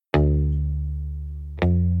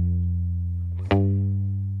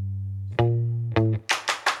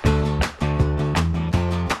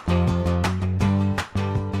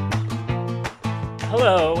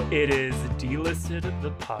Hello, it is Dlisted,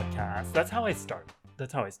 the podcast. That's how I start.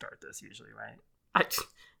 That's how I start this usually, right?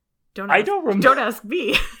 Don't ask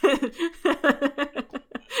me.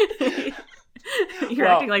 You're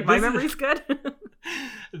acting like my memory's good.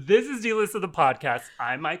 This is Dlisted, the podcast.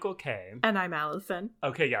 I'm Michael K. And I'm Allison.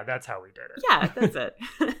 Okay, yeah, that's how we did it. Yeah, that's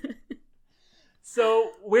it.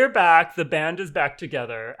 So we're back. The band is back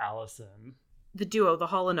together, Allison. The duo, the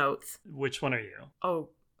Hall & Oates. Which one are you? Oh,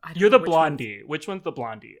 I don't You're know the blondie. Which one's the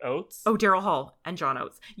blondie? Oates? Oh, Daryl Hall and John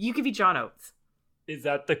Oates. You could be John Oates. Is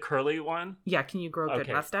that the curly one? Yeah, can you grow a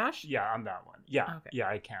good mustache? Yeah, I'm that one. Yeah, okay. Yeah,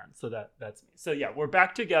 I can. So that's me. So yeah, we're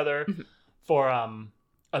back together for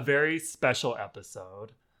a very special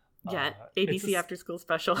episode. Yeah, ABC After School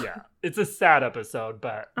Special. Yeah, it's a sad episode,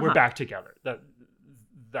 but we're back together.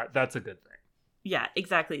 That's a good thing. Yeah,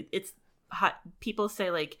 exactly. It's hot. People say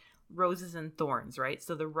like roses and thorns, right?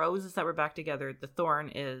 So the rose is that we're back together. The thorn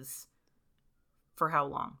is for how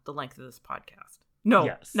long? The length of this podcast. No.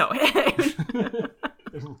 Yes. No.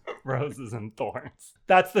 Roses and Thorns.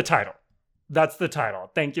 That's the title.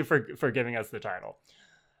 Thank you for giving us the title.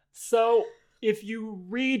 So if you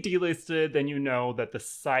read Delisted, then you know that the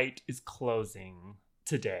site is closing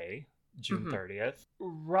today, June 30th.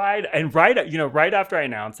 Right after I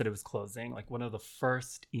announced that it was closing, like one of the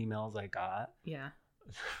first emails I got. Yeah.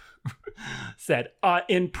 said,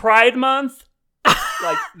 in Pride Month?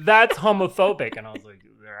 Like, that's homophobic. And I was like,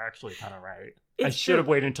 they're actually kind of right. I should have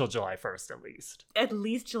waited until July 1st at least. At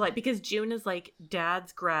least July, because June is like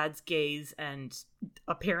dads, grads, gays, and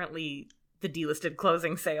apparently the Delisted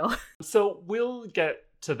closing sale. So we'll get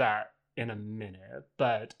to that in a minute,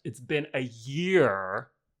 but it's been a year,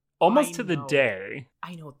 almost to the day.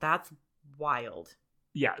 I know, that's wild.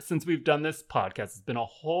 Yeah, since we've done this podcast, it's been a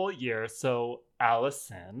whole year. So,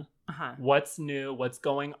 Allison, what's new? What's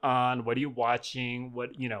going on? What are you watching? What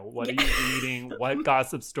are you reading? What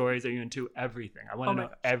gossip stories are you into? Everything. I want to know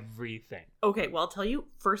everything. Okay, well, I'll tell you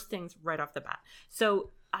first things right off the bat. So,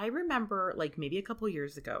 I remember like maybe a couple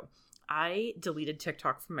years ago, I deleted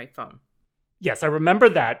TikTok from my phone. Yes, I remember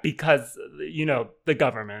that because, the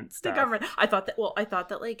government stuff. The government. I thought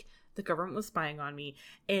that like the government was spying on me.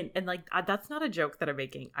 And like, that's not a joke that I'm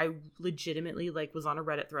making. I legitimately like was on a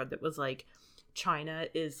Reddit thread that was like, China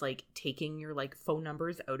is like taking your like phone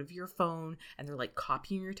numbers out of your phone and they're like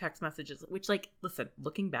copying your text messages, which like, listen,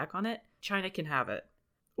 looking back on it, China can have it.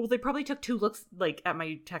 Well, they probably took 2 looks like at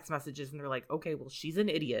my text messages and they're like, okay, well, she's an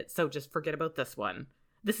idiot. So just forget about this one.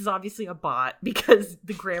 This is obviously a bot because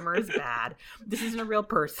the grammar is bad. This isn't a real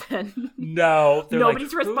person. No.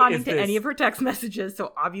 Nobody's responding to any of her text messages.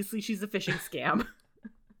 So obviously she's a phishing scam.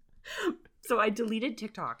 So I deleted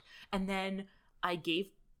TikTok. And then I gave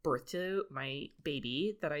birth to my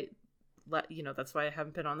baby that I let, that's why I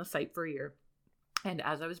haven't been on the site for a year. And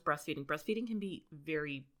as I was breastfeeding can be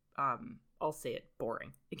very, I'll say it,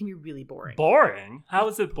 boring. It can be really boring. Boring? How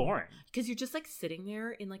is it boring? Because you're just like sitting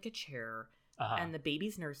there in like a chair. And the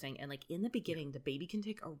baby's nursing, and like in the beginning, the baby can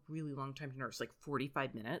take a really long time to nurse, like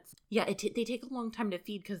 45 minutes. Yeah, they take a long time to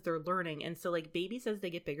feed because they're learning, and so like babies as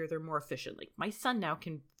they get bigger, they're more efficient. Like my son now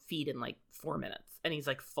can feed in like 4 minutes, and he's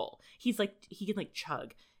like full. He's like he can like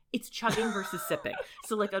chug. It's chugging versus sipping.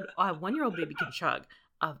 So like a 1-year-old baby can chug.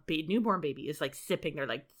 A newborn baby is like sipping. They're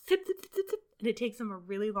like sip, sip, sip, sip, and it takes them a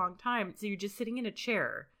really long time. So you're just sitting in a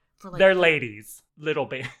chair. Like, they're ladies, little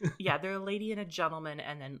baby. Yeah, they're a lady and a gentleman,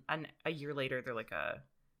 and then a year later they're like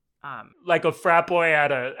a frat boy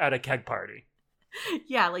at a keg party.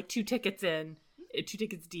 Yeah, like 2 tickets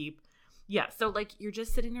deep. Yeah, so like you're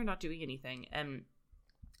just sitting there not doing anything, and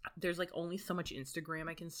there's like only so much Instagram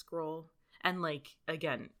I can scroll, and like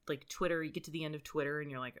again, like Twitter, you get to the end of Twitter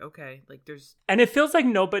and you're like, okay, like there's, and it feels like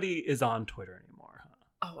nobody is on Twitter anymore.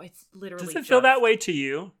 Oh, it's literally. Does it feel that way to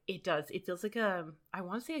you? It does. It feels like I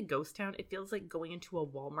want to say a ghost town. It feels like going into a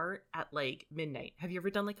Walmart at like midnight. Have you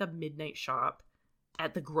ever done like a midnight shop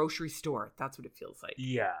at the grocery store? That's what it feels like.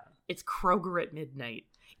 Yeah. It's Kroger at midnight.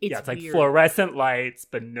 It's like fluorescent lights,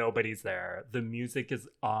 but nobody's there. The music is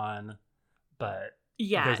on, but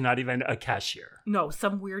there's not even a cashier. No,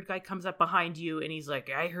 some weird guy comes up behind you and he's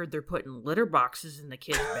like, I heard they're putting litter boxes in the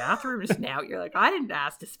kids' bathrooms now. You're like, I didn't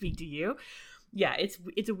ask to speak to you. Yeah, it's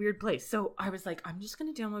a weird place. So I was like, I'm just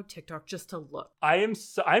going to download TikTok just to look. I'm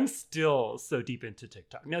still so deep into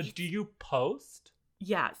TikTok. Now, do you post?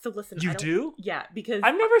 Yeah, so listen. You do? Yeah, because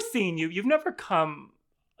I've never seen you. You've never come,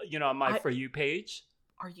 on my For You page.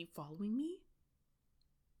 Are you following me?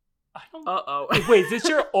 I don't. Uh-oh. Wait, is this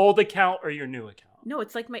your old account or your new account? No,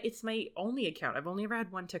 it's my only account. I've only ever had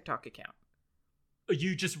one TikTok account.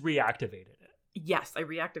 You just reactivated it. Yes, I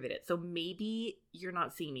reactivated it. So maybe you're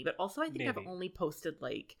not seeing me, but also I think I've only posted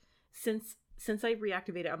like since since I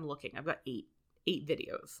reactivated, I'm looking. I've got eight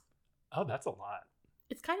videos. Oh, that's a lot.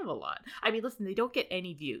 It's kind of a lot. I mean, listen, they don't get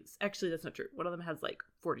any views. Actually, that's not true. One of them has like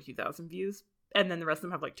 42,000 views, and then the rest of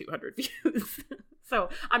them have like 200 views. So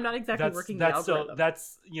I'm not exactly working the algorithm.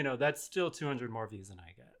 That's still 200 more views than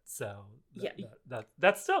I get. So yeah,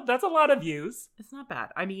 that's a lot of views. It's not bad.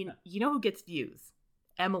 I mean, you know who gets views?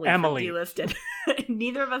 Emily. From Dlisted.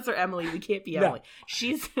 Neither of us are Emily. We can't be Emily. No.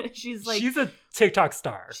 She's a TikTok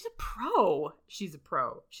star. She's a pro. She's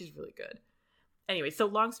really good. Anyway, so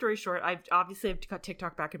long story short, I've got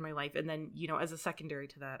TikTok back in my life, and then as a secondary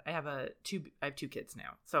to that, I have two kids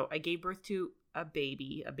now. So I gave birth to a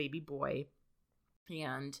baby boy,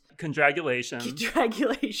 and congratulations. His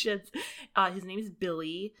name is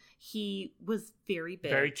Billy. He was very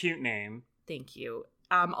big, very cute name. Thank you.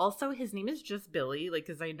 Also, his name is just Billy, like,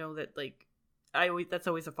 because I know that, like, that's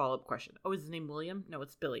always a follow-up question. Oh, is his name William? No,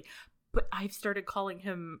 it's Billy. But I've started calling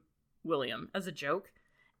him William as a joke.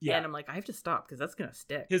 Yeah. And I'm like, I have to stop because that's going to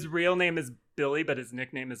stick. His real name is Billy, but his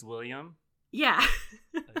nickname is William. Yeah.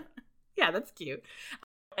 Yeah, that's cute.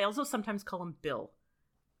 I also sometimes call him Bill.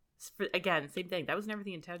 Again, same thing. That was never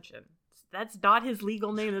the intention. That's not his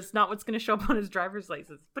legal name. That's not what's going to show up on his driver's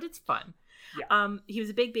license. But it's fun. Yeah. He was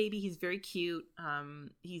a big baby. He's very cute.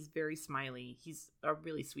 He's very smiley. He's a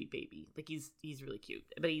really sweet baby. Like, he's really cute.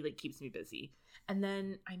 But he, like, keeps me busy. And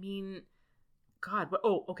then, I mean, God.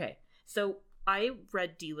 Oh, okay. So I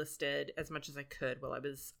read Dlisted as much as I could while I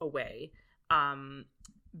was away.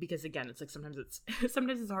 Because again, it's like sometimes it's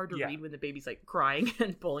hard to read when the baby's like crying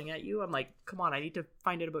and pulling at you. I'm like, come on, I need to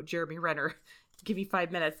find out about Jeremy Renner. Give me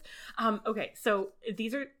 5 minutes. Okay, so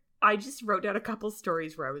I just wrote down a couple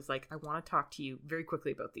stories where I was like, I want to talk to you very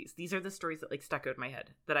quickly about these. These are the stories that like stuck out in my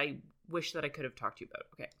head that I wish that I could have talked to you about.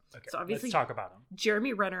 Okay. So obviously, let's talk about them.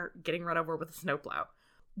 Jeremy Renner getting run over with a snowplow.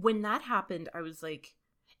 When that happened, I was like,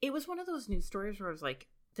 it was one of those news stories where I was like,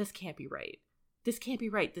 this can't be right. This can't be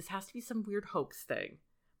right. This has to be some weird hoax thing.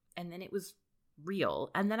 And then it was real.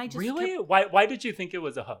 And then I just really? Why did you think it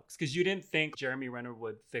was a hoax? Because you didn't think Jeremy Renner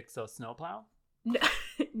would fix a snowplow?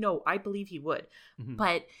 No, I believe he would. Mm-hmm.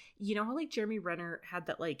 But you know how like Jeremy Renner had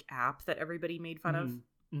that like app that everybody made fun of?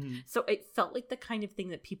 Mm-hmm. So it felt like the kind of thing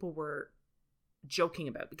that people were joking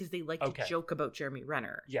about because they like to joke about Jeremy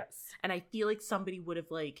Renner. Yes. And I feel like somebody would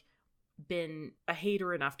have like been a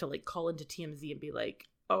hater enough to like call into TMZ and be like,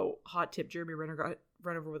 oh, hot tip, Jeremy Renner got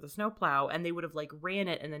run over with a snowplow, and they would have like ran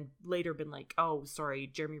it and then later been like, oh, sorry,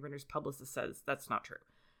 Jeremy Renner's publicist says that's not true.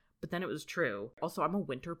 But then it was true. Also, I'm a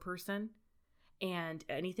winter person, and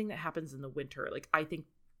anything that happens in the winter, like I think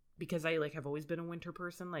because I like have always been a winter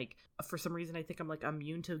person, like for some reason I think I'm like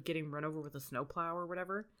immune to getting run over with a snowplow or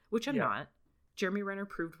whatever, which I'm not. Jeremy Renner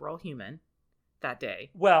proved we're all human that day.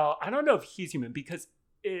 Well, I don't know if he's human because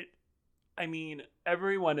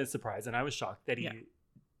everyone is surprised, and I was shocked that he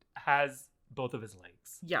has both of his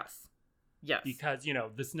legs. Yes. Because,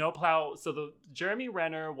 the snowplow, so the Jeremy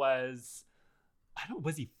Renner was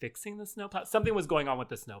he fixing the snowplow? Something was going on with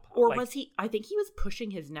the snowplow. Or was he, I think he was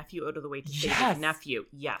pushing his nephew out of the way to save his nephew.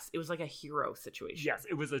 Yes. It was like a hero situation. Yes.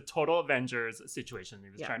 It was a total Avengers situation. He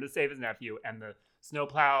was trying to save his nephew, and the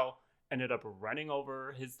snowplow ended up running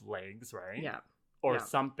over his legs, right? Yeah. Or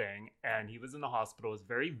something. And he was in the hospital. It was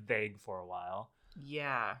very vague for a while.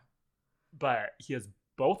 Yeah. But he has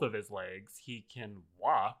both of his legs. He can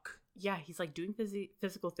walk. Yeah, he's like doing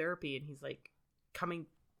physical therapy, and he's like coming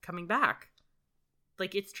back.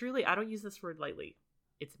 Like, it's truly, I don't use this word lightly.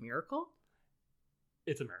 It's a miracle.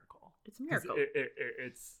 It's a miracle. It's a miracle.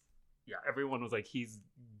 It's everyone was like, he's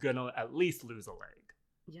gonna at least lose a leg.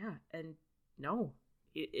 Yeah, and no,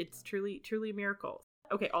 it's truly a miracle.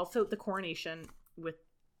 Okay, also the coronation with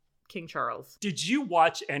King Charles. Did you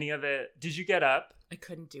watch any of it? Did you get up? I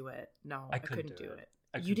couldn't do it. No, I couldn't do it.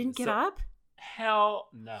 You didn't get up? Hell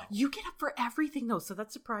no. You get up for everything though, so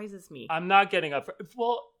that surprises me. I'm not getting up.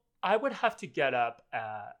 I would have to get up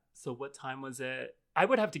at, so what time was it? I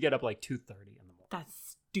would have to get up like 2:30 in the morning.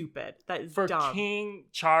 That's stupid. That is for dumb. King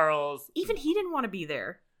Charles. Even he didn't want to be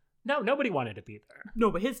there. No, nobody wanted to be there.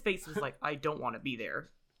 No, but his face was like, I don't want to be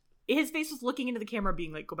there. His face was looking into the camera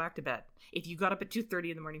being like, go back to bed. If you got up at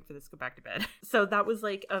 2:30 in the morning for this, go back to bed. So that was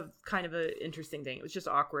like a kind of an interesting thing. It was just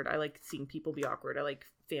awkward. I like seeing people be awkward. I like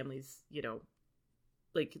families,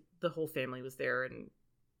 like the whole family was there, and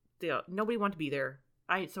nobody wanted to be there.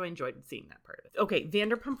 So I enjoyed seeing that part of it. Okay,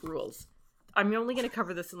 Vanderpump Rules. I'm only going to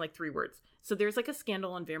cover this in like 3 words. So there's like a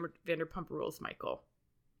scandal on Vanderpump Rules, Michael.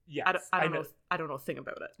 Yes, I don't know. I don't know a thing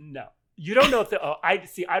about it. No, you don't know if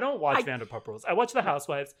I don't watch Vanderpump Rules. I watch The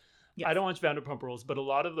Housewives. Yes. I don't watch Vanderpump Rules, but a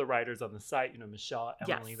lot of the writers on the site, Michelle,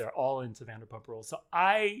 Emily, they're all into Vanderpump Rules. So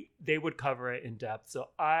they would cover it in depth. So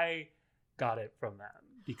I got it from them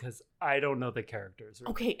because I don't know the characters.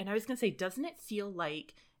 Really. Okay, and I was going to say, doesn't it feel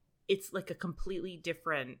like it's like a completely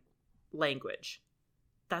different language?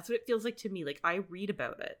 That's what it feels like to me. Like, I read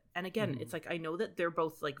about it. And again, it's like, I know that they're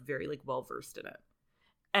both like very like well-versed in it.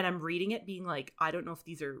 And I'm reading it being like, I don't know if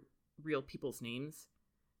these are real people's names.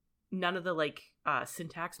 None of the like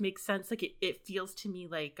syntax makes sense. Like it feels to me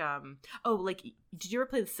like, like, did you ever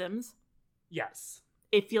play The Sims? Yes.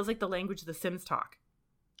 It feels like the language the Sims talk.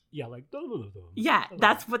 Yeah, like yeah,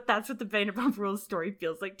 that's what the Vanderpump Rules story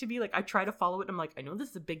feels like to me. Like I try to follow it, and I'm like, I know this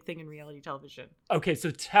is a big thing in reality television. Okay,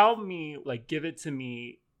 so tell me, like, give it to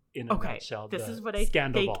me in a nutshell. This is what I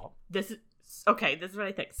think. This is what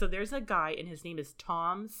I think. So there's a guy, and his name is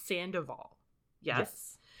Tom Sandoval.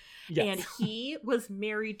 Yes. And he was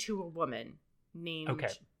married to a woman named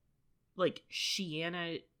like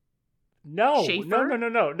Shiana. No, Schaefer?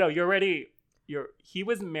 no. He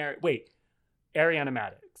was married. Wait. Ariana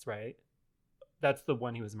Madix, right? That's the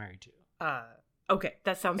one he was married to. Okay,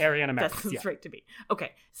 that sounds Ariana Madix. That sounds right to me.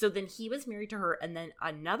 Okay, so then he was married to her, and then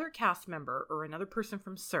another cast member or another person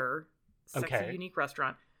from Sir, Sexy Unique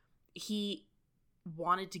Restaurant, he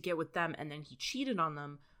wanted to get with them, and then he cheated on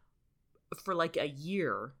them for like a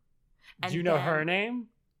year. And do you know her name?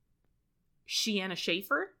 Shiana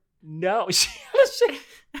Schaefer? No, Shiana Schaefer.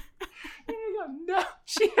 No,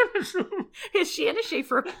 Is Shiana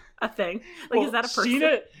Schaefer a thing? Like, is that a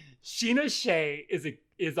person? Sheena Shea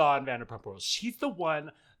is on Vanderpump Rules. She's the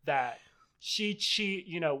one that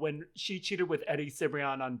when she cheated with Eddie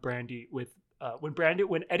Cibrian on Brandy when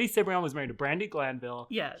Eddie Cibrian was married to Brandy Glanville.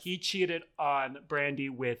 Yes. He cheated on Brandy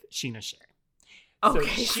with Sheena Shea.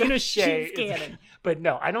 Okay, so Sheena Shea is canon. But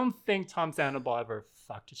no, I don't think Tom Sandoval ever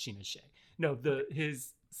fucked Sheena Shea. No,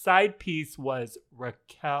 his side piece was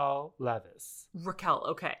Raquel Leviss. Raquel,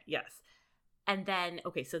 okay, yes. And then,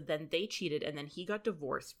 so then they cheated, and then he got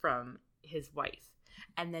divorced from his wife.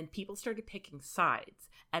 And then people started picking sides.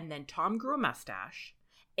 And then Tom grew a mustache,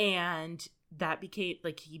 and that became,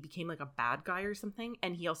 like, he became, like, a bad guy or something.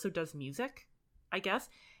 And he also does music, I guess.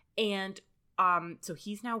 And so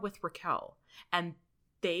he's now with Raquel. And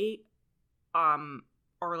they are,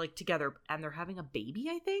 like, together, and they're having a baby,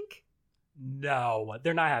 I think? No,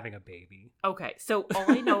 they're not having a baby. Okay, so all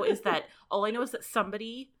I know is that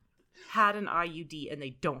somebody had an IUD and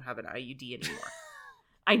they don't have an IUD anymore.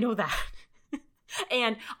 I know that.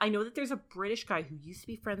 And I know that there's a British guy who used to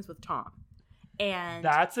be friends with Tom. And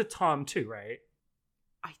that's a Tom too, right?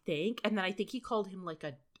 I think. And then I think he called him like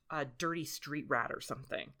a dirty street rat or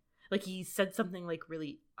something. Like he said something like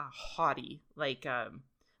really haughty, like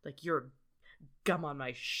you're gum on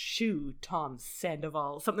my shoe, Tom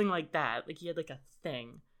Sandoval, something like that. Like he had like a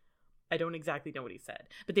thing. I don't exactly know what he said,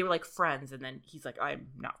 but they were like friends, and then he's like, I'm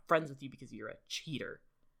not friends with you because you're a cheater.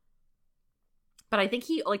 But I think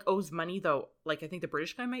he like owes money though. Like I think the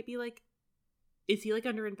British guy might be like, is he like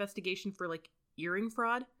under investigation for like earring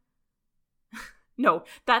fraud? No,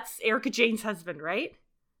 that's Erica Jane's husband, right?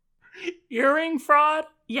 Earring fraud?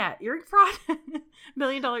 Yeah, earring fraud. $1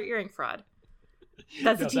 million earring fraud.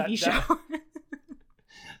 That's a TV show.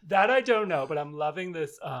 That I don't know, but I'm loving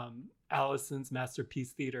this Allison's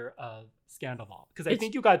Masterpiece Theater of Scandal, because I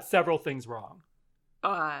think you got several things wrong.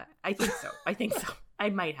 I think so. I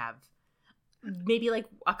might have. Maybe like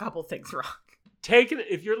a couple things wrong.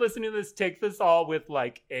 If you're listening to this, take this all with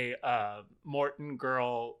like a Morton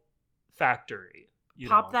Girl factory.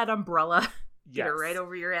 Pop that umbrella. Yes. Get it right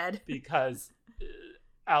over your head. Because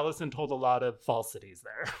Allison told a lot of falsities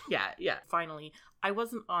there. Yeah. Finally, I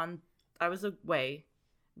was away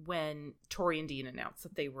when Tori and Dean announced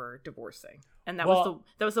that they were divorcing. And that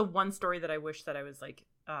was the one story that I wish that I was like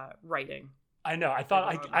writing. I know. I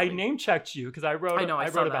thought I name checked you because I wrote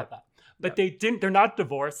about that. But they're not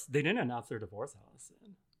divorced. They didn't announce their divorce,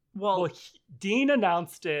 Allison. Well, Dean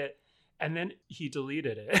announced it and then he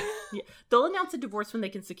deleted it. Yeah. They'll announce a divorce when they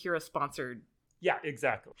can secure a sponsored. Yeah,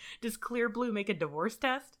 exactly. Does Clear Blue make a divorce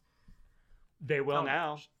test? They will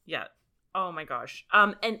now. Yeah. Oh my gosh.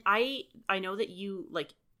 And I know that you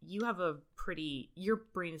have your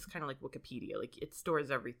brain is kind of like Wikipedia. Like it stores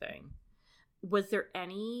everything. Was there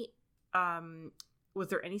any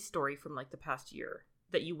story from like the past year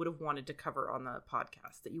that you would have wanted to cover on the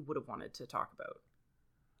podcast that you would have wanted to talk about?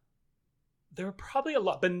 There are probably a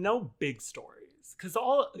lot, but no big stories. Because a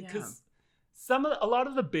lot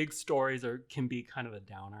of the big stories can be kind of a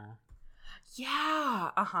downer. Yeah.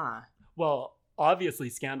 Uh-huh. Well, obviously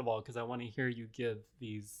Scandal, because I want to hear you give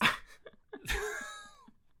these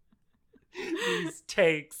these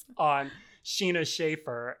takes on Sheena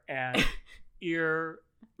Schaefer and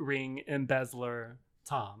earring embezzler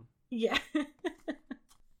Tom. Yeah.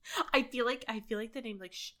 I feel like the name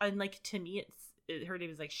like and like to me her name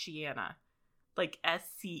is like Shiana, like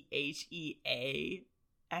Scheanea.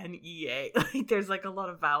 Like there's like a lot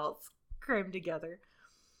of vowels crammed together,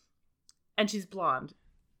 and she's blonde.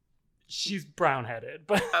 She's brown-headed,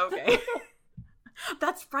 but okay,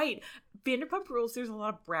 that's right. Vanderpump Rules. There's a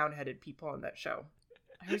lot of brown-headed people on that show.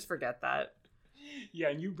 I always forget that. Yeah,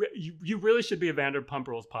 and you really should be a Vanderpump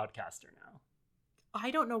Rules podcaster now.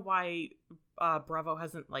 I don't know why Bravo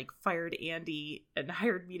hasn't like fired Andy and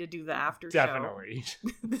hired me to do the after Definitely. show.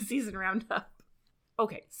 The season roundup.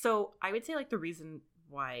 Okay, so I would say like the reason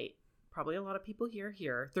why probably a lot of people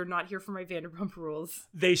here, they're not here for my Vanderpump Rules.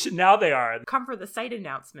 They should, now they are. Come for the site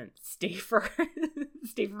announcement. Stay for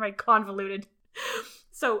my convoluted.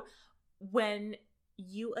 So when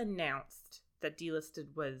you announced that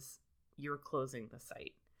Dlisted was you're closing the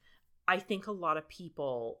site, I think a lot of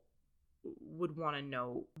people would want to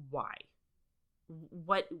know why.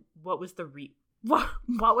 What was the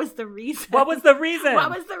what was the reason? What was the reason? What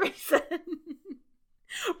was the reason?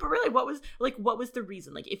 But really, what was the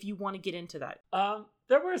reason? Like, if you want to get into that.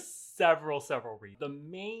 There were several reasons. The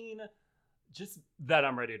main, just that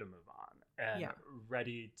I'm ready to move on and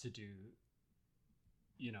ready to do,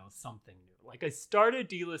 something new. Like I started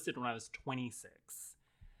Dlisted when I was 26.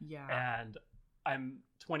 Yeah. And I'm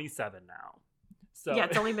 27 now. So yeah,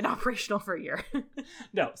 it's only been operational for a year.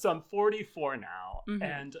 No, so I'm 44 now. Mm-hmm.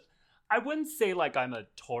 And I wouldn't say like I'm a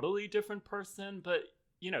totally different person, but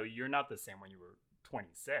you're not the same when you were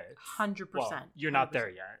 26. 100%. Well, you're not there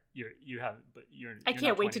yet. You haven't, but you're I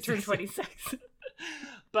can't wait to turn 26.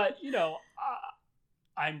 But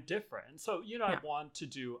I'm different. So, I want to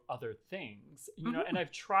do other things, and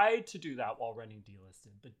I've tried to do that while running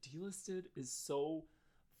Dlisted, but Dlisted is so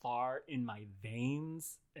far in my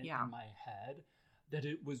veins and in my head that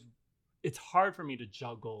it's hard for me to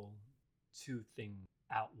juggle two things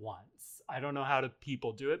at once. I don't know how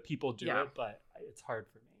people do it. People do it, but it's hard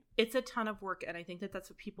for me. It's a ton of work, and I think that's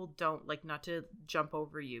what people don't like. Not to jump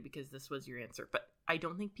over you because this was your answer, but I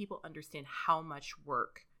don't think people understand how much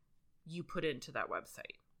work you put into that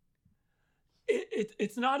website.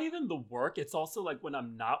 It's not even the work. It's also like when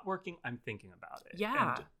I'm not working, I'm thinking about it.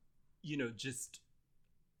 Yeah. And, just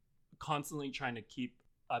constantly trying to keep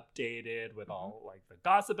updated with all like the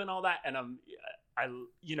gossip and all that. And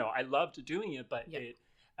I loved doing it, but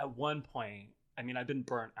at one point, I mean, I've been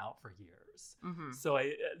burnt out for years. Mm-hmm. So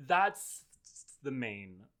that's the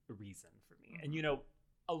main reason for me. Mm-hmm. And,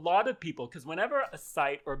 a lot of people, because whenever a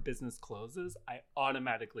site or business closes, I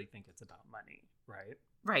automatically think it's about money, right?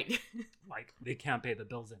 Right. Like they can't pay the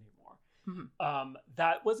bills anymore. Mm-hmm.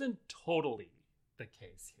 That wasn't totally the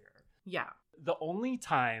case here. Yeah. The only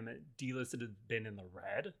time Dlisted has been in the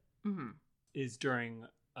red is during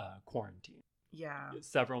quarantine. Yeah.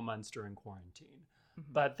 Several months during quarantine.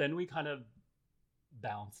 Mm-hmm. But then we kind of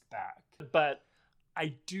bounced back. But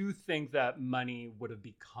I do think that money would have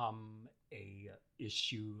become a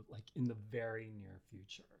issue like in the very near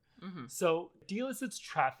future. Mm-hmm. So Dlisted's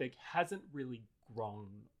traffic hasn't really grown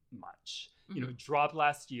much. Mm-hmm. It dropped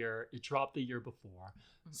last year. It dropped the year before.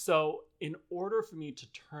 Mm-hmm. So in order for me to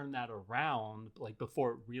turn that around, like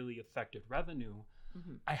before it really affected revenue,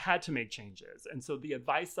 I had to make changes. And so the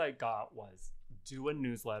advice I got was do a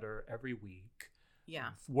newsletter every week. Yeah.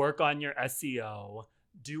 Work on your SEO.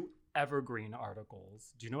 Do evergreen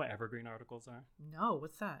articles. Do you know what evergreen articles are? No,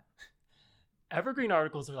 what's that? Evergreen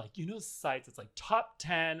articles are like, sites, it's like top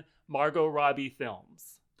 10 Margot Robbie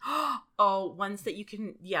films. Oh, ones that you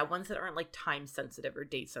can, ones that aren't like time sensitive or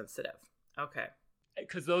date sensitive. Okay.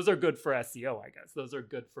 Because those are good for SEO, I guess. Those are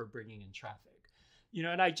good for bringing in traffic.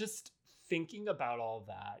 And I just, thinking about all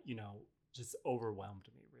that, just overwhelmed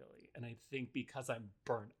me really. And I think because I'm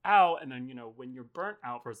burnt out, and then, when you're burnt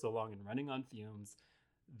out for so long and running on fumes,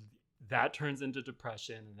 that turns into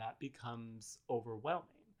depression and that becomes overwhelming.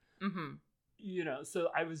 Mm-hmm. So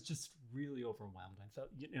I was just really overwhelmed. I felt,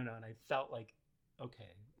 and I felt like,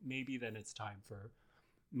 okay, maybe then it's time for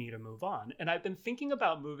me to move on. And I've been thinking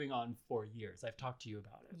about moving on for years. I've talked to you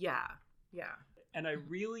about it. Yeah. And I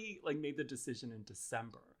really made the decision in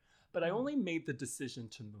December, but I only made the decision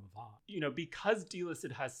to move on. Because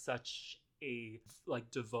Dlisted has such a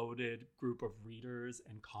devoted group of readers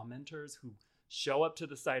and commenters who show up to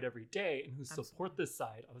the site every day and who support the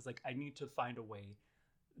site. I was like, I need to find a way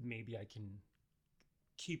maybe I can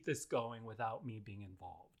keep this going without me being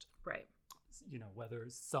involved. Right. Whether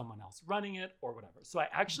it's someone else running it or whatever. So I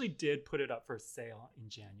actually did put it up for sale in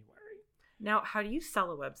January. Now, how do you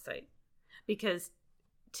sell a website? Because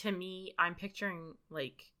to me, I'm picturing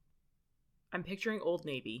Old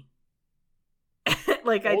Navy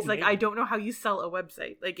Like, Oh, it's like, I maybe. don't know how you sell a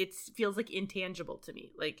website. Like, it feels like intangible to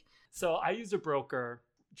me. Like, So I used a broker,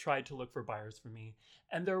 tried to look for buyers for me,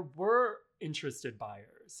 and there were interested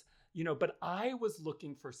buyers, but I was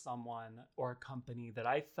looking for someone or a company that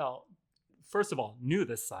I felt, first of all, knew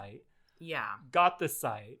the site, yeah. got the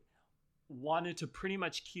site, wanted to pretty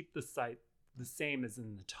much keep the site the same as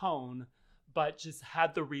in the tone, but just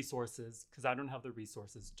had the resources, because I don't have the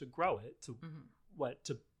resources to grow it to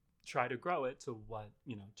to try to grow it to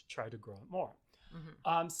to try to grow it more.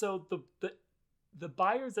 So the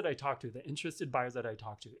buyers that I talked to, the interested buyers that I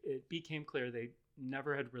talked to, it became clear they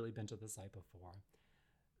never had really been to the site before.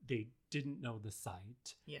 They didn't know the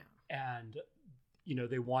site. Yeah. And,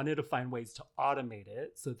 they wanted to find ways to automate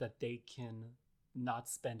it so that they can not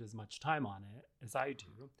spend as much time on it as I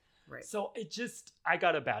do. Right. So I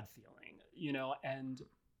got a bad feeling, and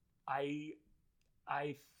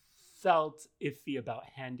I felt iffy about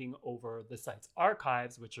handing over the site's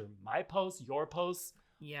archives, which are my posts, your posts,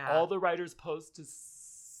 all the writers' posts, to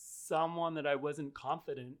someone that I wasn't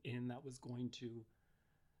confident in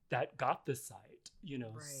that got the site,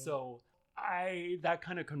 Right. So that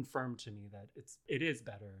kind of confirmed to me that it is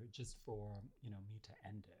better just for, me to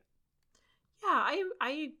end it. Yeah,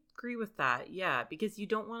 I agree with that. Yeah, because you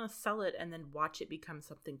don't want to sell it and then watch it become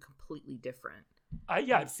something completely different.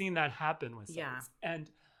 I've seen that happen with sites. Yeah. And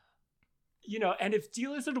and if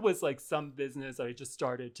Dlisted was like some business that I just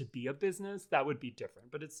started to be a business, that would be different.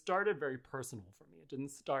 But it started very personal for me. It didn't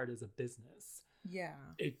start as a business. Yeah.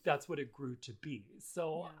 That's what it grew to be.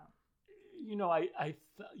 So,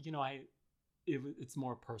 it's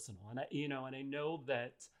more personal. And I know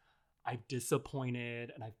that I've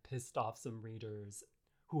disappointed and I've pissed off some readers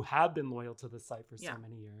who have been loyal to the site for so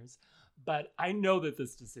many years. But I know that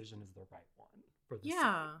this decision is the right one for the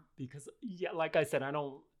site. Because, like I said, I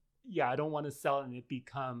don't want to sell it and it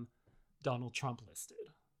become Donald Trump listed.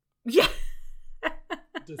 Yeah.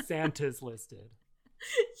 DeSantis listed.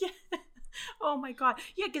 Yeah. Oh my God.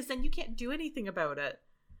 Yeah, because then you can't do anything about it.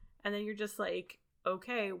 And then you're just like,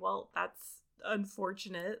 okay, well, that's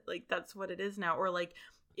unfortunate. Like, that's what it is now. Or like,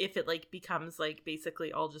 if it like becomes like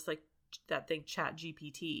basically all just like that thing, Chat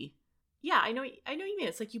GPT. Yeah, I know you mean.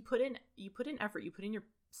 It's like you put in effort, you put in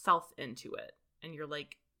yourself into it, and you're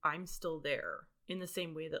like, I'm still there. In the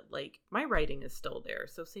same way that like my writing is still there.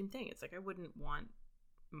 So same thing. It's like I wouldn't want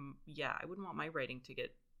my writing to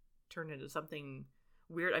get turned into something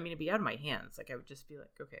weird. I mean, it'd be out of my hands. Like I would just be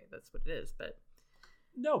like, okay, that's what it is. But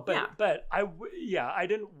no, but I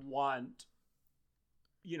didn't want,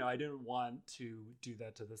 I didn't want to do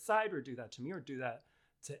that to the site or do that to me or do that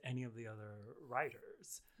to any of the other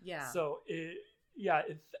writers. Yeah. So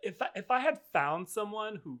if I had found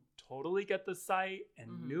someone who totally get the site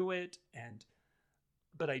and knew it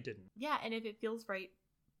but I didn't. Yeah, and if it feels right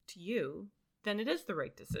to you, then it is the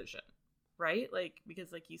right decision, right? Like,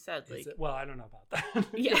 because like you said, like... Well, I don't know about that.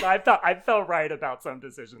 Yeah. I felt right about some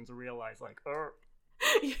decisions and realized like,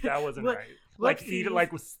 that wasn't right. Like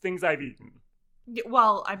things I've eaten.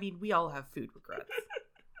 Well, I mean, we all have food regrets.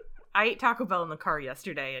 I ate Taco Bell in the car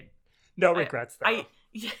yesterday and... No regrets, though.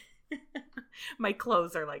 My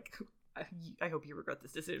clothes are like, I hope you regret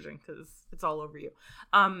this decision because it's all over you.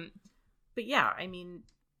 But yeah, I mean,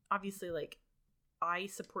 obviously, like, I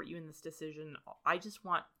support you in this decision. I just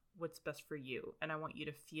want what's best for you. And I want you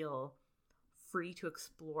to feel free to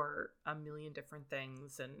explore a million different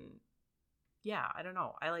things. And yeah, I don't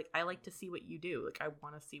know. I like to see what you do. Like, I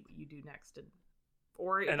want to see what you do next.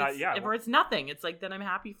 Or it's nothing. It's like, then I'm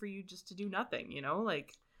happy for you just to do nothing,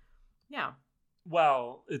 Like, yeah.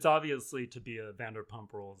 Well, it's obviously to be a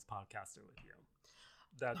Vanderpump Rules podcaster with you.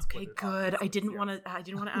 That's okay, good. I didn't want to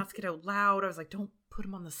ask it out loud. I was like, don't put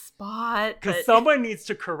him on the spot. Because someone needs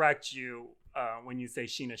to correct you when you say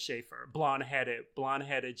Sheena Schaefer. Blonde-headed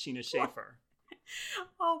Sheena Schaefer.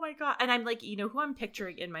 Oh my God. And I'm like, who I'm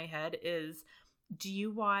picturing in my head is, do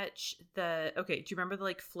you watch do you remember the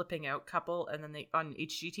like flipping out couple and then they on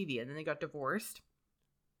HGTV and then they got divorced?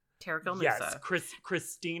 Tarek El Moussa. Yes,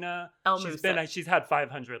 Christina El Moussa. She's had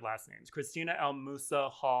 500 last names. Christina El Moussa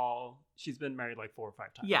Hall. She's been married like 4 or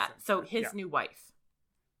 5 times. Yeah, so his new wife.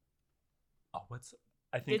 Oh,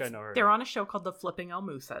 I think I know her. They're on a show called The Flipping El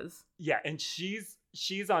Moussas. Yeah, and she's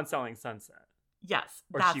on Selling Sunset. Yes,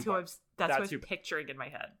 that's who I'm picturing in my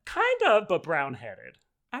head. Kind of, but brown-headed.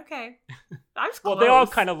 Okay. I was close. Well, they all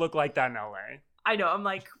kind of look like that in LA. I know. I'm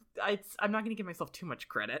like, I'm not going to give myself too much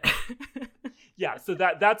credit. Yeah, so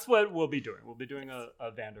that's what we'll be doing. We'll be doing a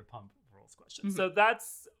Vanderpump Rules question. Mm-hmm. So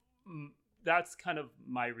that's kind of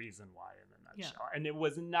my reason why in a nutshell. Yeah. And it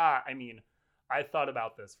was not, I mean, I thought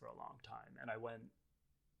about this for a long time and I went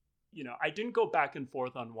I didn't go back and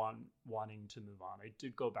forth on wanting to move on. I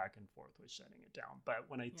did go back and forth with shutting it down. But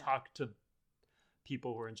when I talked to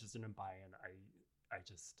people who were interested in buying, I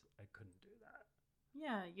couldn't do that.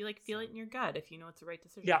 Yeah, you feel it in your gut if you know it's the right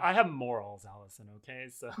decision. Yeah, I have morals, Allison, okay?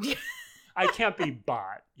 So I can't be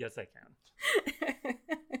bought. Yes, I can.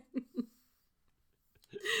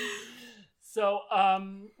 So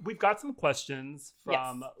we've got some questions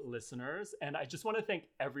from listeners, and I just want to thank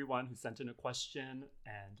everyone who sent in a question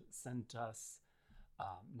and sent us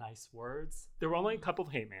nice words. There were only a couple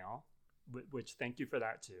of hate mail, which thank you for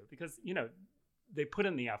that too, because, they put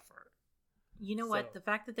in the effort. You know what? The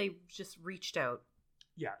fact that they just reached out.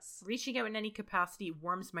 Yes. Reaching out in any capacity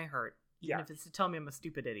warms my heart, even if it's to tell me I'm a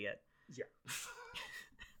stupid idiot. Yeah.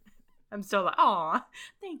 I'm still like, aw,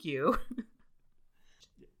 thank you.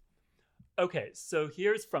 Okay, so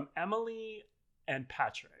here's from Emily and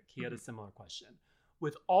Patrick. He had a similar question.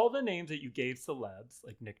 With all the names that you gave celebs,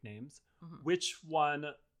 like nicknames, which one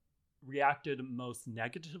reacted most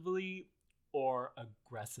negatively or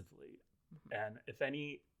aggressively? And if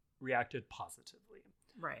any, reacted positively?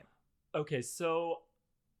 Right. Okay, so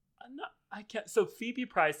So Phoebe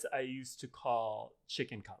Price, I used to call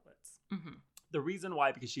chicken cutlets. The reason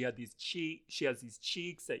why, because she has these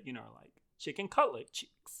cheeks that, are like chicken cutlet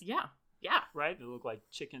cheeks. Yeah. Yeah. Right? They look like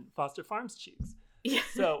chicken Foster Farms cheeks. Yeah.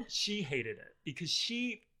 So she hated it because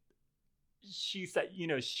she said,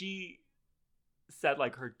 she said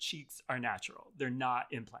like her cheeks are natural. They're not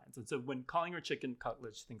implants. And so when calling her chicken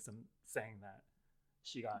cutlet, she thinks I'm saying that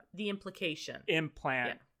she got the implication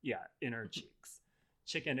implant in her cheeks.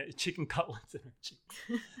 Chicken cutlets in her cheeks.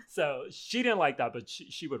 So she didn't like that, but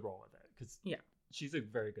she would roll with it because she's a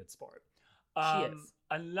very good sport. She is.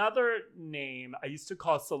 Another name, I used to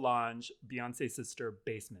call Solange, Beyonce's sister,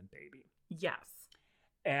 Basement Baby. Yes.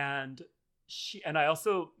 And I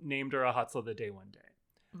also named her a Hot Slut of the Day one day.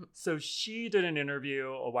 So she did an interview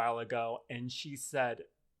a while ago, and she said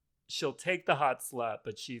she'll take the hot slut,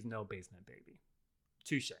 but she's no Basement Baby.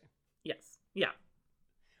 Touche. Yes. Yeah.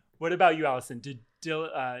 What about you, Allison? Did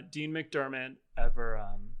Dean McDermott ever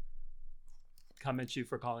come at you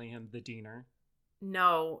for calling him the Deaner?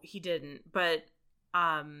 No, he didn't. But,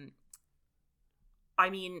 I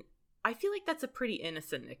mean, I feel like that's a pretty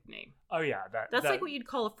innocent nickname. Oh, yeah. That's like what you'd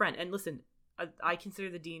call a friend. And listen, I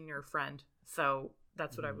consider the Deaner a friend. So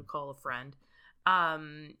that's what I would call a friend.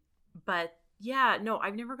 But, yeah, no,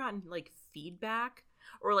 I've never gotten, feedback.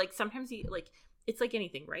 Or, sometimes it's like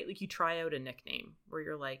anything, right? Like you try out a nickname where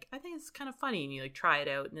you're like, I think it's kind of funny, and you try it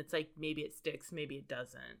out, and it's like maybe it sticks, maybe it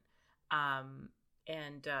doesn't.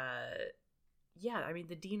 Yeah, I mean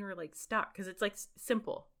the Deaner stuck because it's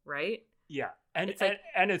simple, right? Yeah, and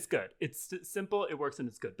it's good. It's simple, it works, and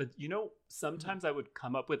it's good. But sometimes I would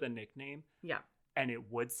come up with a nickname, and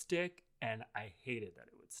it would stick, and I hated that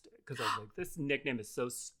it would stick because I was like, this nickname is so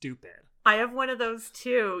stupid. I have one of those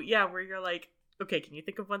too. Yeah, where you're like, okay, can you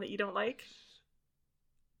think of one that you don't like?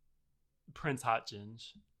 Prince Hot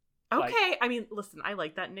Ginge. Okay, I mean, listen, I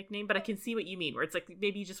like that nickname, but I can see what you mean, where it's like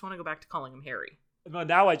maybe you just want to go back to calling him Harry. Well,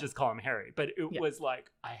 now I just call him Harry, but it was like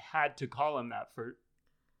I had to call him that for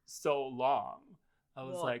so long. I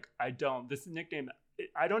was like, this nickname,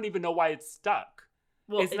 I don't even know why it's stuck.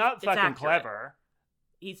 Well, it's not fucking clever.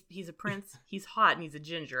 He's a prince, he's hot, and he's a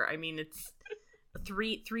ginger. I mean, it's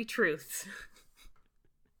three truths.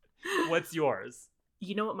 What's yours?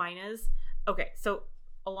 You know what mine is? Okay, so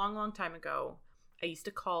a long time ago, I used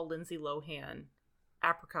to call Lindsay Lohan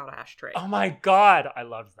Apricot Ashtray. Oh my God, I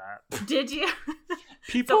loved that. Did you?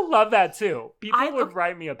 People love that too. People would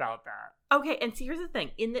write me about that. Okay, and see, here's the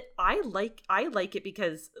thing. I like it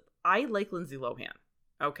because I like Lindsay Lohan.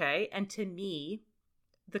 Okay, and to me,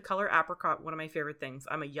 the color apricot, one of my favorite things.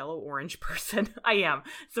 I'm a yellow-orange person. I am.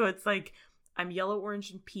 So it's like I'm yellow,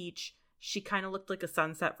 orange, and peach. She kind of looked like a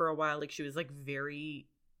sunset for a while. Like she was very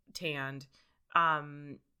tanned.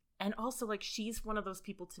 And also she's one of those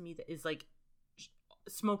people to me that is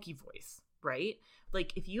smoky voice, right?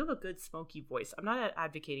 Like if you have a good smoky voice, I'm not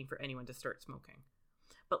advocating for anyone to start smoking,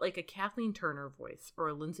 but a Kathleen Turner voice or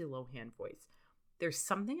a Lindsay Lohan voice, there's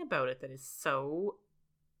something about it that is so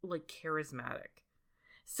charismatic.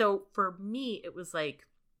 So for me, it was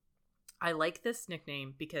I like this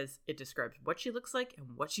nickname because it describes what she looks like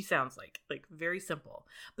and what she sounds like very simple.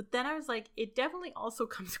 But then I was like, it definitely also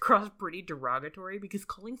comes across pretty derogatory because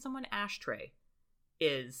calling someone Ashtray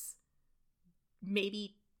is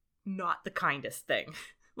maybe not the kindest thing.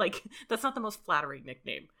 That's not the most flattering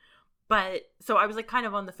nickname. But so I was kind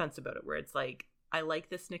of on the fence about it, where it's I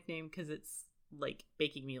like this nickname because it's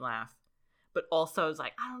making me laugh. But also I was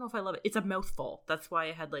I don't know if I love it. It's a mouthful. That's why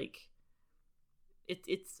I had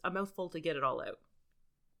it's a mouthful to get it all out.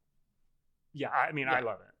 Yeah, I mean, Yeah. I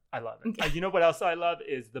love it. I love it. You know what else I love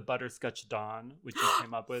is the Butterscotch Dawn, which you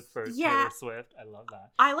came up with for Yeah. Taylor Swift. I love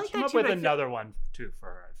that. I like You came that up too. with but I feel- another one too for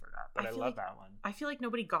her. I forgot, but I feel love like- that one. I feel like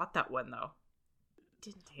nobody got that one though.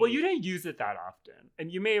 Didn't Well, hate. you didn't use it that often,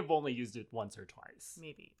 and you may have only used it once or twice.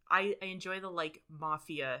 Maybe. I enjoy the like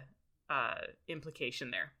mafia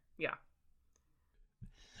implication there. Yeah.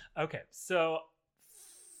 Okay, so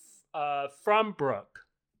from Brooke,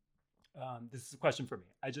 this is a question for me.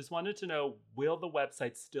 I just wanted to know, will the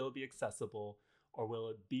website still be accessible or will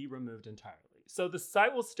it be removed entirely? So the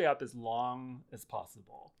site will stay up as long as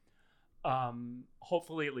possible.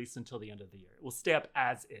 Hopefully at least until the end of the year. It will stay up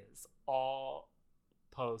as is. All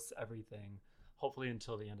posts, everything, hopefully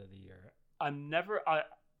until the end of the year. I'll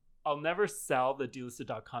never sell the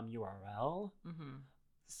Dlisted.com URL. Mm-hmm.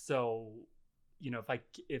 So, you know,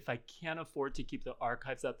 if I can't afford to keep the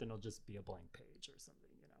archives up, then it'll just be a blank page or something,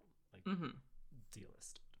 you know, like Mm-hmm.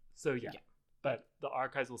 delisted. So yeah, but the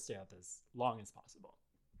archives will stay up as long as possible.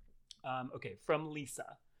 Okay, from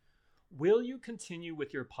Lisa. Will you continue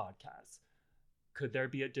with your podcast? Could there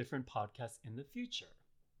be a different podcast in the future?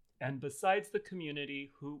 And besides the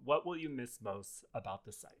community, what will you miss most about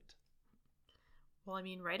the site? Well, I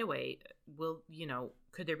mean, right away,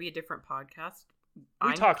 could there be a different podcast?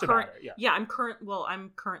 We talked about it, yeah. Yeah, I'm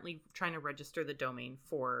currently trying to register the domain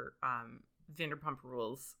for Vanderpump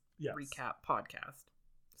Rules recap podcast.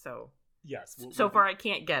 So yes, so far I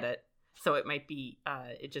can't get it. So it might be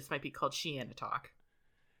it just might be called Sheena Talk.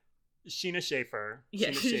 Sheena Schaefer. Yeah,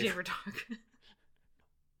 Sheena Schaefer Talk.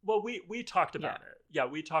 Well, we talked about it. Yeah,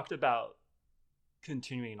 we talked about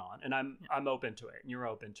continuing on, and I'm open to it, and you're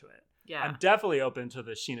open to it. Yeah, I'm definitely open to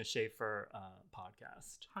the Sheena Schaefer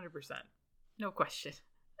podcast. 100%, no question.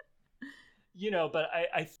 You know, but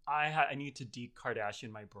I need to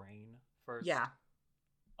de-Kardashian my brain first. Yeah,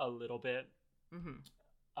 a little bit.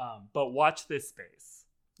 Mm-hmm. But watch this space.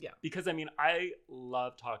 Yeah, because I mean, I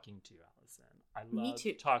love talking to you, Allison. I love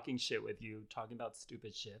talking shit with you, talking about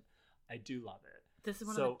stupid shit. I do love it. This is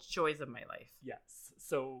one of the joys of my life. Yes.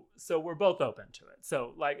 So we're both open to it.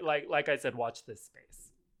 So like I said, watch this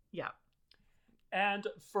space. Yeah. And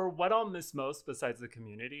for what I'll miss most besides the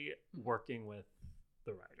community, working with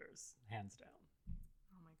the writers, hands down.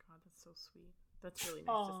 Oh my God, that's so sweet. That's really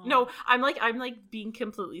nice. No, I'm like being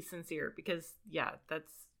completely sincere because yeah,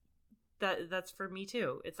 that's for me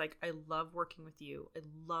too. It's like I love working with you. I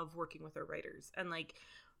love working with our writers. And like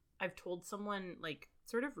I've told someone like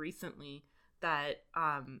sort of recently that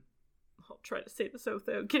I'll try to say this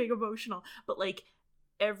without getting emotional, but like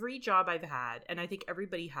every job I've had, and I think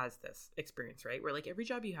everybody has this experience, right? Where like every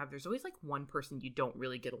job you have, there's always like one person you don't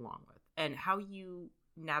really get along with. And how you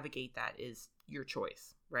navigate that is your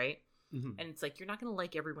choice, right? Mm-hmm. And it's like you're not going to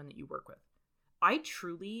like everyone that you work with. I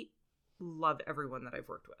truly love everyone that I've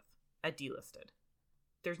worked with at Dlisted.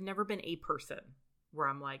 There's never been a person where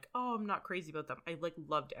I'm like, oh, I'm not crazy about them. I like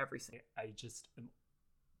loved every single. I just am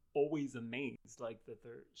always amazed like that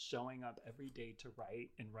they're showing up every day to write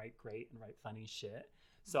great and write funny shit.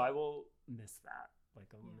 So I will miss that. Like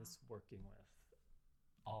I'll miss working with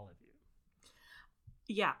all of you.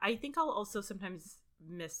 Yeah, I think I'll also sometimes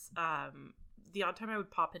miss the odd time I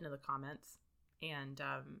would pop into the comments and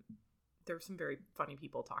there were some very funny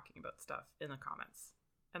people talking about stuff in the comments.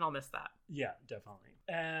 And I'll miss that. Yeah, definitely.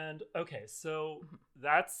 And okay, so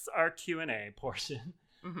that's our Q&A portion.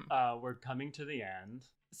 Mm-hmm. We're coming to the end.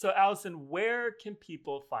 So Allison, where can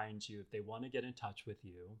people find you if they want to get in touch with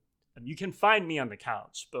you? You can find me on the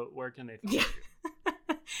couch, but where can they find you?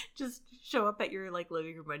 Just show up at your like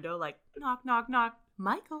living room window, like knock, knock, knock,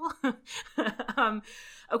 Michael.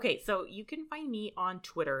 Okay, so you can find me on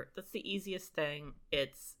Twitter. That's the easiest thing.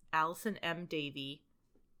 It's Allison M. Davey.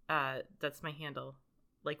 That's my handle.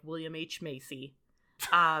 Like William H. Macy.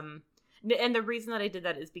 And the reason that I did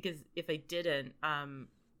that is because if I didn't,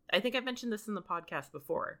 I think I've mentioned this in the podcast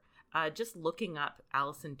before. Just looking up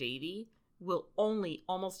Allison Davey will only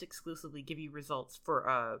almost exclusively give you results for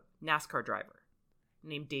a NASCAR driver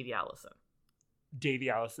named Davey Allison. Davey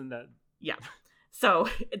Allison, yeah. So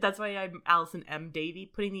that's why I'm Allison M. Davey.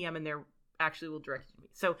 Putting the M in there actually will direct you to me.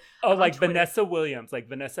 So like Twitter, Vanessa Williams, like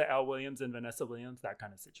Vanessa L. Williams and Vanessa Williams, that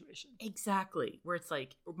kind of situation. Exactly, where it's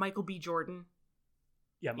like Michael B. Jordan.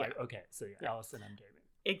 Yeah, okay. So yeah, Allison M. Davey.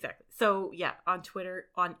 Exactly. So yeah, on Twitter,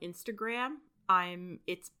 on Instagram,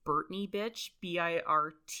 it's Birtney Bitch,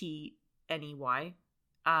 BIRTNEY.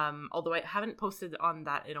 Although I haven't posted on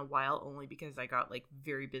that in a while, only because I got like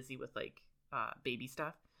very busy with like baby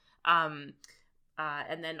stuff. And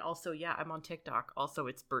then also, yeah, I'm on TikTok. Also,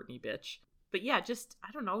 it's Birtney Bitch. But yeah, just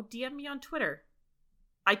I don't know, DM me on Twitter.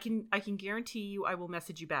 I can guarantee you I will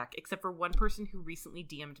message you back, except for one person who recently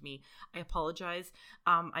DM'd me. I apologize.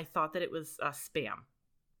 I thought that it was spam.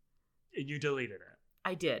 You deleted it.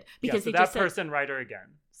 I did. Because so that person, write her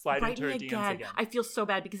again. Slide into her DMs again. I feel so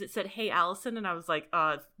bad because it said, "Hey, Allison," and I was like,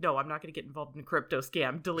 no, I'm not going to get involved in a crypto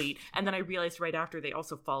scam. Delete. And then I realized right after they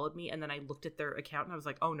also followed me, and then I looked at their account and I was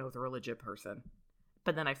like, oh no, they're a legit person.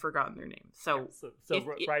 But then I forgotten their name. So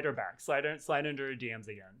write her back. Slide into her DMs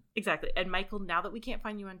again. Exactly. And Michael, now that we can't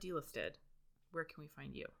find you on Dlisted, where can we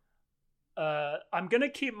find you? I'm going to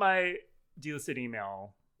keep my Dlisted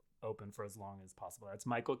email open for as long as possible. That's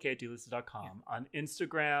michaelk@dlisted.com. Yeah. On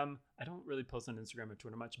Instagram, I don't really post on Instagram or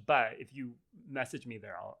Twitter much, but if you message me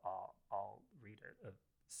there, I'll read it.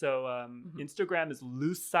 So Instagram is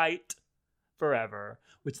Lucite Forever,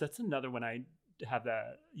 which that's another one I have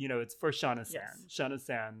that, it's for Shauna San. Yes. Shauna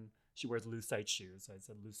San, she wears Lucite shoes, so I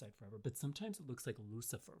said Lucite Forever. But sometimes it looks like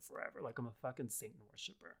Lucifer Forever, like I'm a fucking Satan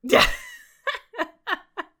worshiper. Yeah.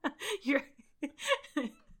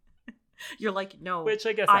 You're like, no. Which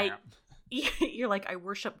I guess I am. You're like, I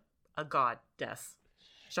worship a goddess.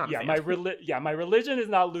 Yeah, my religion is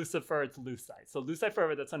not Lucifer, it's Lucite. So Lucite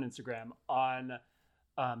Forever, that's on Instagram. On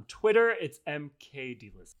Twitter, it's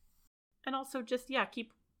MKDlist. And also just,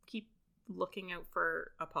 keep looking out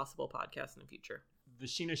for a possible podcast in the future. The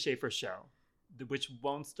Sheena Schaefer Show, which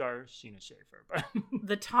won't star Sheena Schaefer. But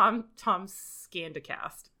the Tom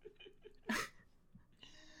Scandacast.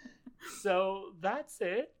 So that's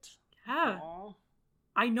it. Yeah. Aww.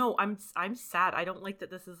 I know. I'm sad. I don't like that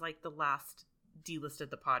this is like the last Dlisted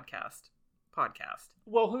the podcast.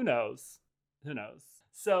 Well, who knows?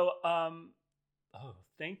 So,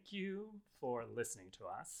 thank you for listening to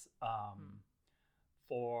us,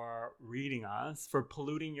 for reading us, for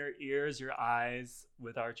polluting your ears, your eyes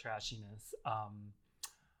with our trashiness.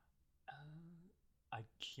 I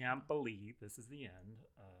can't believe this is the end.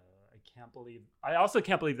 I also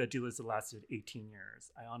can't believe that Dlisted lasted 18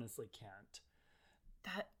 years. I honestly can't.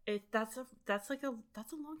 That's a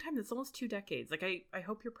long time. That's almost 2 decades. Like I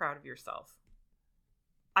hope you're proud of yourself.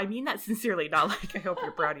 I mean that sincerely, not like I hope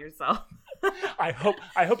you're proud of yourself. I hope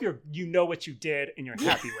you know what you did and you're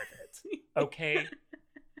happy with it. Okay?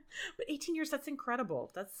 But 18 years, that's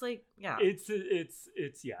incredible. That's like, yeah. It's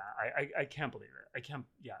I can't believe it.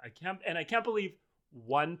 I can't believe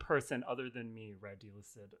one person other than me read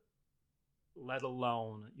Dlisted, let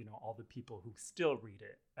alone, all the people who still read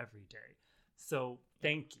it every day. So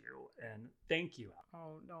thank you. And thank you.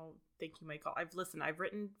 Oh, no. Thank you, Michael. I've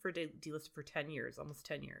written for Dlisted for 10 years, almost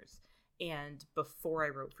 10 years. And before I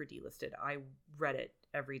wrote for Dlisted, I read it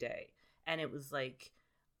every day. And it was like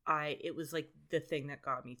the thing that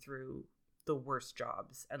got me through the worst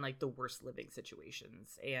jobs and like the worst living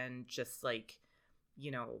situations. And just like,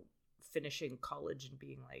 finishing college and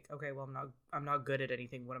being like, okay, well, I'm not good at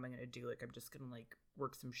anything. What am I going to do? Like, I'm just going to like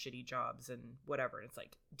work some shitty jobs and whatever. And it's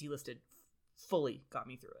like Dlisted fully got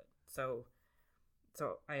me through it. So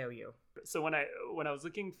I owe you. So when I was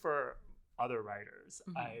looking for other writers,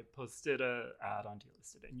 I posted a ad on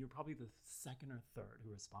Dlisted, and you're probably the second or third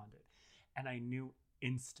who responded. And I knew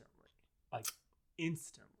instantly. I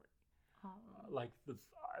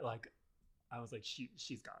was like,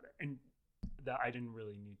 she's got it. And that I didn't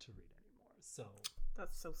really need to read anymore. So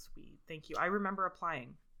that's so sweet. Thank you. I remember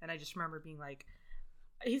applying, and I just remember being like,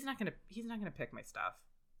 he's not gonna pick my stuff.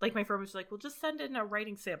 Like, my friend was like, well, just send in a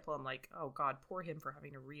writing sample. I'm like, oh God, poor him for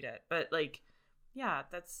having to read it. But like, yeah,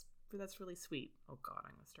 that's really sweet. Oh God,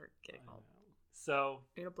 I'm gonna start getting all. So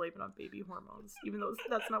I'm gonna blame it on baby hormones, even though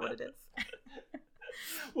that's not what it is.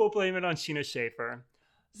 We'll blame it on Sheena Schaefer.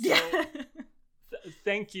 So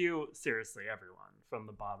thank you, seriously, everyone, from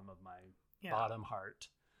the bottom of my bottom heart.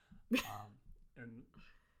 And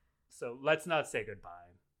so let's not say goodbye,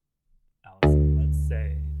 Allison. Let's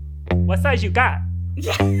say, what size you got?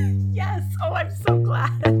 Yes. Oh, I'm so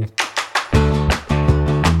glad.